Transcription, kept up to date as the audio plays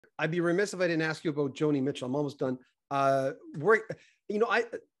I'd be remiss if I didn't ask you about Joni Mitchell. I'm almost done. I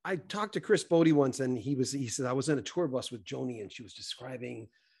talked to Chris Beaudin once, and he said, I was in a tour bus with Joni, and she was describing,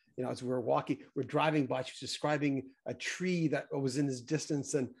 as we're driving by, she was describing a tree that was in this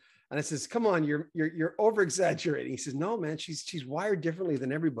distance. And I says, come on, you're over exaggerating. He says, no, man, she's wired differently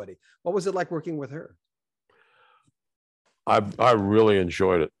than everybody. What was it like working with her? I really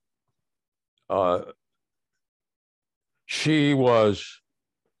enjoyed it. She was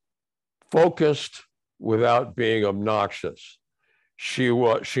focused without being obnoxious. She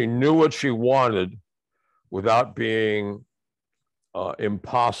knew what she wanted without being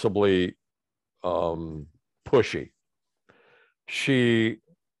impossibly pushy. She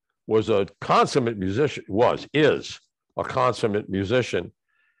was a consummate musician, is a consummate musician.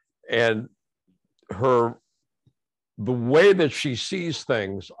 And the way that she sees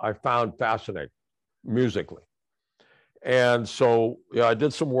things, I found fascinating musically. And so, yeah, I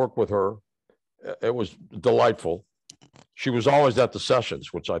did some work with her. It was delightful. She was always at the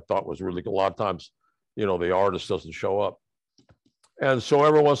sessions, which I thought was really, a lot of times, the artist doesn't show up. And so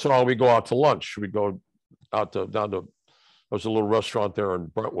every once in a while we go out to lunch. We'd go out down to, there was a little restaurant there in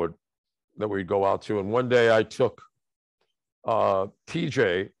Brentwood that we'd go out to. And one day I took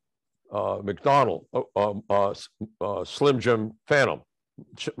TJ McDonald, Slim Jim Phantom,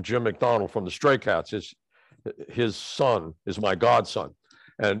 Jim McDonald from the Stray Cats. His son is my godson.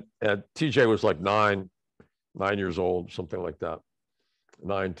 And TJ was like 9 years old, something like that,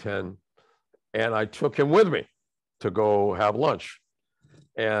 9, 10. And I took him with me to go have lunch.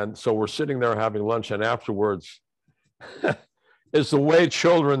 And so we're sitting there having lunch, and afterwards is the way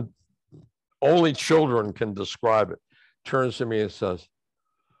only children can describe it. Turns to me and says,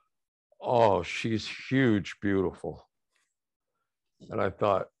 oh, she's huge, beautiful. And I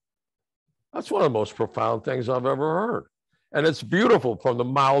thought, that's one of the most profound things I've ever heard. And it's beautiful from the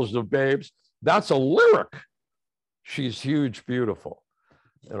mouths of babes. That's a lyric. She's huge, beautiful.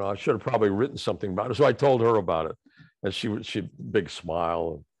 I should have probably written something about it. So I told her about it. And she big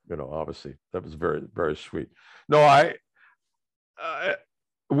smile. And, obviously that was very, very sweet. No,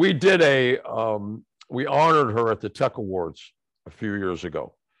 we did we honored her at the Tech Awards a few years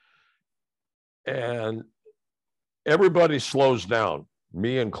ago. And everybody slows down,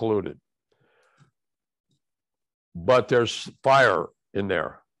 me included. But there's fire in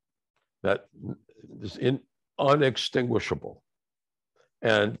there that is unextinguishable,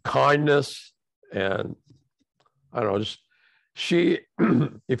 and kindness, and I don't know,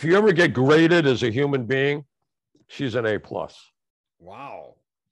 if you ever get graded as a human being, she's an A+. Wow.